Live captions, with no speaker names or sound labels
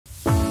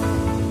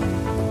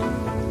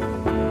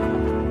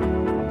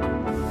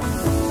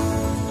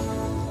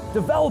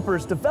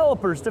developers,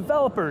 developers,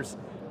 developers.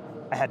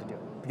 I had to do it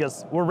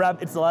because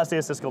it's the last day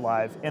of Cisco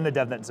Live in the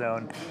DevNet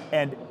Zone,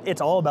 and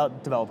it's all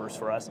about developers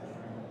for us.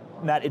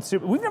 Matt,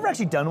 we've never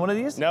actually done one of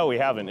these. No, we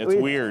haven't. It's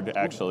weird,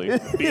 actually.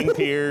 Being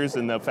peers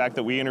and the fact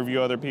that we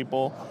interview other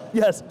people.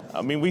 Yes.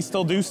 I mean, we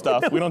still do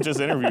stuff. We don't just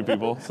interview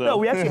people. So. No,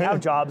 we actually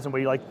have jobs and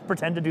we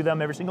pretend to do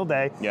them every single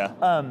day.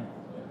 Yeah.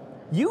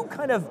 You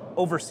kind of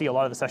oversee a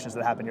lot of the sessions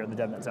that happen here in the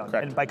DevNet Zone.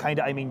 Correct. And by kind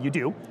of, I mean you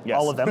do, yes.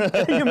 all of them.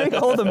 You make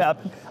all of them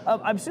happen.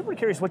 I'm super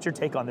curious what your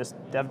take on this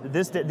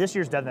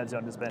year's DevNet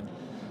Zone has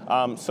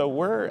been. So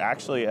we're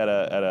actually at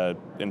a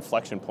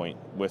inflection point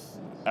with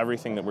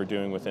everything that we're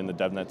doing within the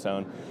DevNet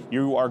Zone.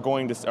 You are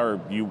going to, or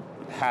you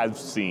have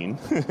seen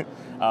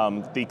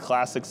the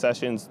classic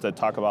sessions that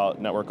talk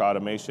about network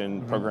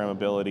automation,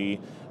 programmability,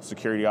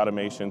 security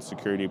automation,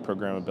 security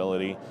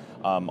programmability,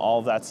 all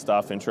of that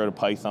stuff, intro to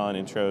Python,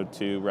 intro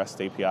to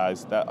REST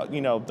APIs, that,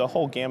 the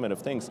whole gamut of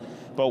things.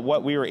 But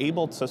what we were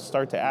able to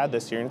start to add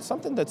this year, and it's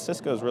something that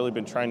Cisco has really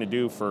been trying to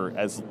do for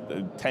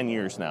 10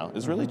 years now,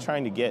 is really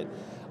trying to get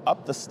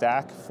up the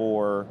stack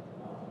for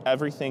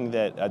everything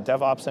that a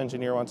DevOps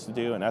engineer wants to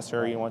do, an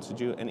SRE wants to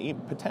do,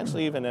 and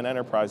potentially even an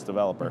enterprise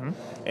developer.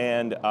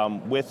 And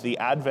with the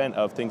advent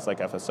of things like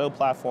FSO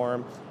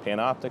Platform,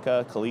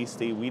 Panoptica,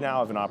 Callisti, we now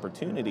have an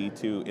opportunity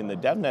to, in the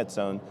DevNet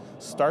Zone,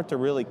 start to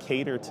really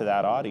cater to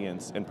that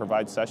audience and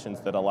provide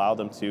sessions that allow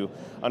them to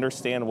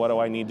understand what do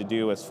I need to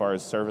do as far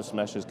as service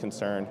mesh is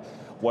concerned,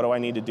 what do I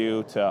need to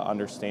do to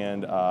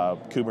understand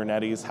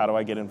Kubernetes, how do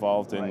I get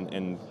involved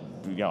in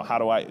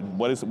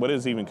what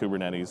is even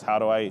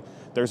Kubernetes?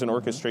 There's an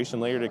orchestration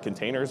layer to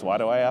containers, why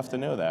do I have to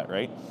know that,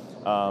 right?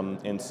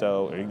 And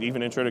so,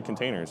 even intro to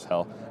containers,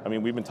 hell. I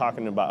mean, we've been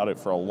talking about it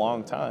for a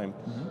long time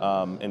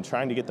and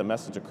trying to get the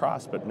message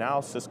across, but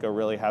now Cisco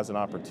really has an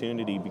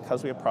opportunity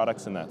because we have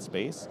products in that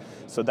space.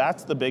 So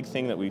that's the big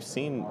thing that we've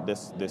seen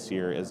this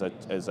year is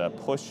a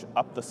push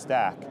up the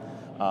stack.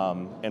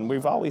 And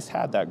we've always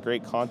had that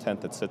great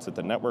content that sits at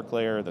the network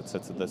layer, that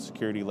sits at the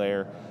security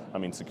layer. I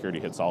mean, security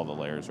hits all the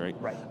layers, right?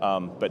 Right.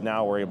 But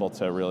now we're able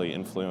to really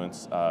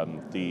influence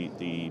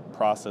the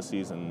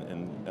processes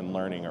and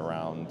learning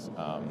around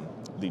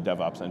the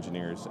DevOps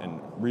engineers and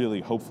really,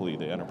 hopefully,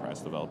 the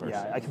enterprise developers.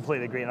 Yeah, I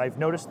completely agree. And I've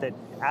noticed that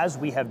as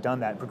we have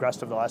done that,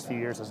 progressed over the last few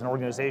years as an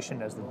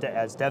organization, as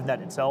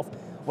DevNet itself,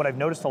 what I've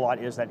noticed a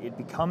lot is that it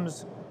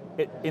becomes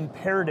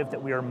imperative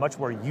that we are much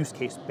more use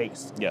case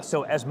based. Yes.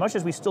 So as much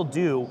as we still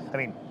do, I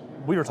mean,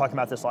 we were talking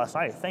about this last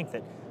night, I think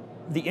that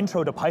the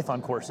intro to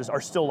Python courses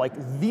are still like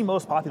the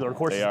most popular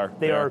courses.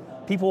 They are.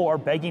 People are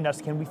begging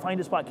us, can we find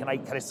a spot? Can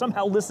I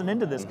somehow listen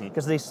into this?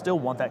 Because they still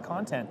want that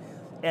content.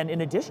 And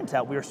in addition to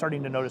that, we are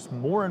starting to notice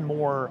more and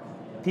more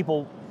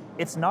people,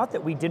 it's not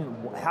that we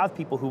didn't have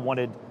people who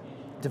wanted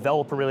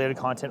developer related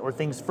content or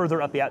things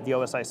further up the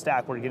OSI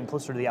stack, we're getting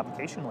closer to the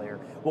application layer.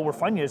 What we're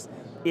finding is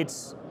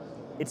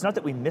it's not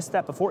that we missed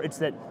that before, it's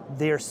that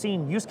they're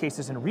seeing use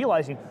cases and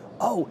realizing,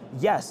 oh,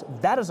 yes,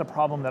 that is a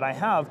problem that I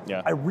have.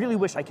 Yeah. I really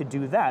wish I could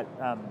do that.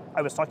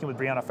 I was talking with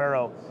Brianna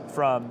Farrow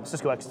from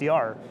Cisco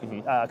XDR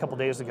a couple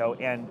days ago,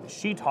 and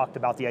she talked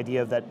about the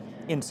idea of that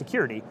in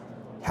security,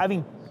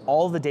 having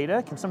all the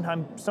data can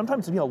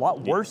sometimes be a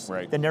lot worse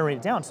than narrowing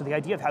it down. So the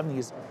idea of having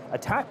these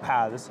attack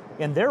paths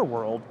in their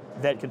world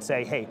that could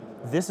say, hey,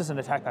 this is an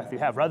attack path you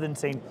have, rather than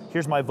saying,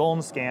 here's my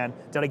vuln scan,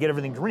 did I get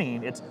everything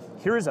green? It's,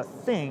 here is a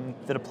thing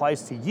that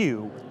applies to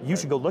you, you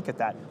should go look at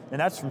that. And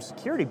that's from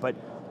security, but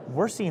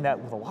we're seeing that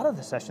with a lot of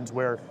the sessions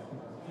where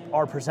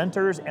our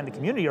presenters and the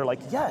community are like,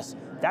 yes,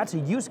 that's a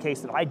use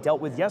case that I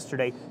dealt with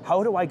yesterday.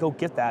 How do I go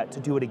get that to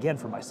do it again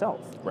for myself?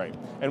 Right,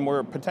 and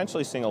we're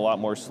potentially seeing a lot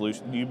more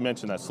solution. You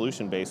mentioned that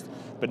solution-based,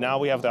 but now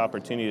we have the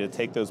opportunity to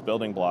take those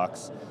building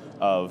blocks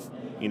of,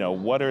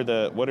 what are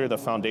the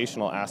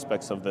foundational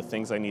aspects of the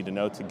things I need to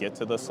know to get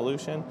to the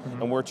solution,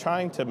 and we're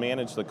trying to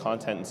manage the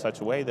content in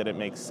such a way that it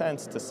makes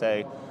sense to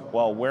say,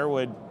 well,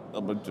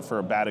 for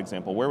a bad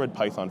example, where would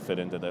Python fit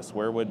into this?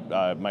 Where would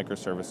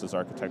microservices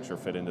architecture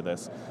fit into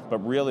this? But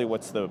really,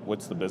 what's the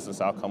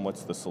business outcome?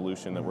 What's the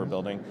solution that we're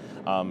building?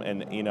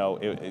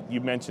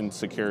 You mentioned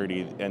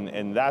security,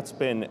 and that's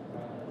been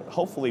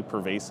hopefully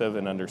pervasive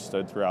and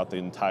understood throughout the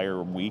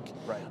entire week.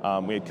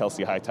 Right. We had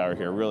Kelsey Hightower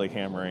here really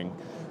hammering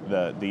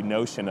the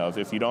notion of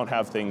if you don't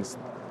have things,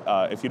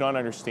 if you don't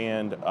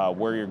understand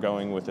where you're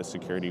going with the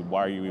security,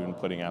 why are you even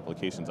putting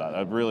applications out?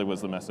 That really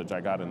was the message I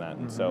got in that.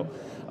 And so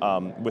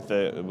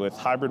with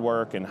hybrid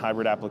work and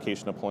hybrid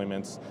application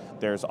deployments,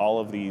 there's all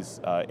of these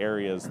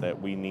areas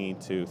that we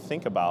need to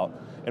think about,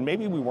 and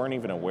maybe we weren't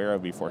even aware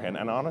of beforehand.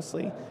 And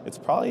honestly, it's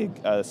probably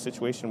a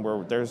situation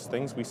where there's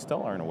things we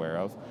still aren't aware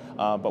of,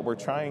 but we're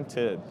trying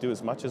to do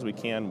as much as we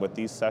can with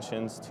these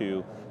sessions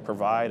to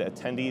provide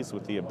attendees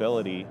with the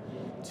ability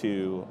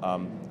to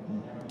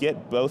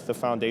get both the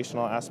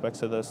foundational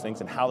aspects of those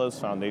things and how those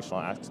foundational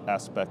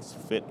aspects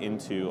fit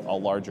into a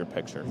larger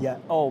picture. Yeah,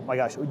 oh my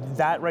gosh,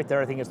 that right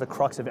there I think is the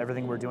crux of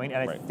everything we're doing,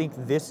 and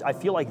I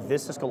feel like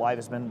this Cisco Live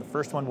has been the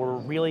first one where we're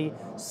really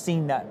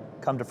seeing that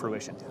come to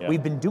fruition. Yeah.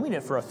 We've been doing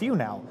it for a few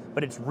now,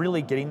 but it's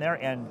really getting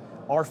there, and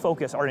our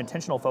focus, our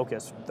intentional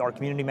focus, our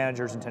community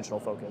manager's intentional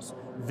focus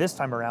this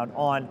time around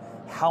on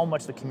how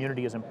much the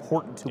community is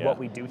important to what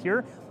we do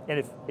here.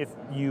 And if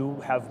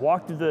you have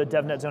walked through the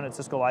DevNet Zone at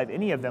Cisco Live,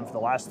 any of them for the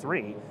last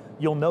 3,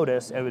 you'll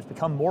notice, and it's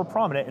become more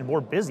prominent and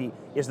more busy,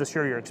 is the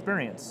share your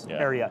experience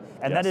area.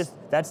 And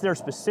that's there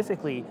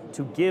specifically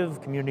to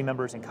give community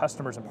members and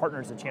customers and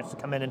partners a chance to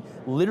come in and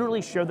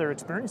literally share their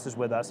experiences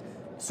with us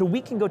so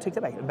we can go take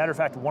that back. As a matter of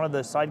fact, one of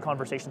the side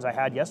conversations I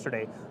had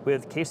yesterday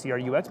with Casey, our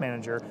UX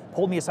manager,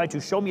 pulled me aside to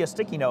show me a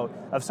sticky note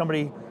of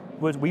somebody,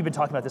 we've been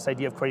talking about this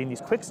idea of creating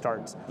these quick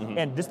starts,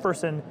 and this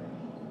person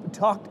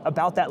talked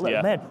about that,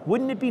 man,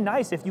 wouldn't it be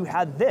nice if you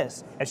had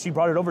this? And she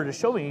brought it over to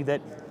show me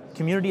that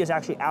community is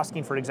actually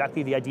asking for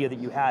exactly the idea that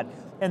you had.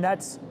 And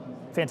that's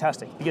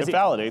fantastic. Because it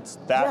validates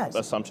that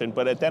assumption,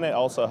 but then it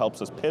also helps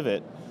us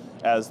pivot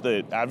as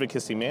the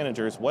advocacy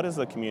managers. What does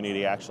the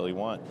community actually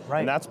want? Right.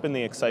 And that's been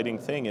the exciting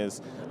thing is,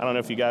 I don't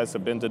know if you guys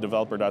have been to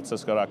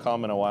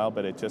developer.cisco.com in a while,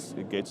 but it just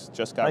got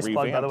nice revamped.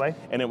 Plug, by the way.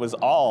 And it was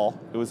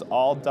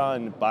all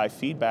done by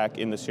feedback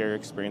in the share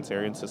experience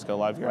area in Cisco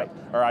Live Europe.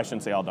 Or I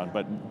shouldn't say all done,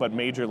 but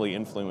majorly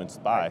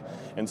influenced by.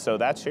 And so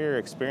that share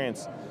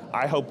experience,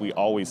 I hope we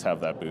always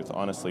have that booth,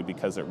 honestly,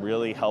 because it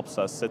really helps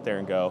us sit there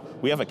and go,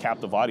 we have a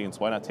captive audience,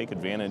 why not take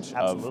advantage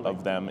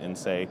of them and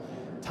say,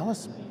 tell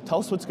us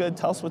what's good,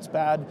 tell us what's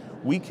bad.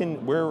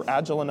 We're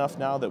agile enough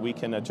now that we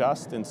can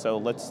adjust, and so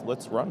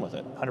let's run with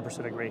it.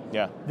 100% agree.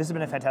 Yeah. This has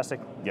been a fantastic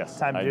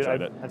time. I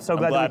enjoyed it. I'm so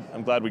glad.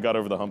 I'm glad we got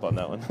over the hump on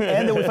that one.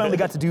 And that we finally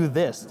got to do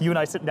this. You and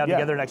I sitting down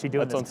together and actually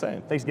doing this. That's what I'm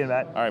saying. Thanks again,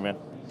 Matt. All right, man.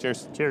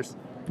 Cheers. Cheers.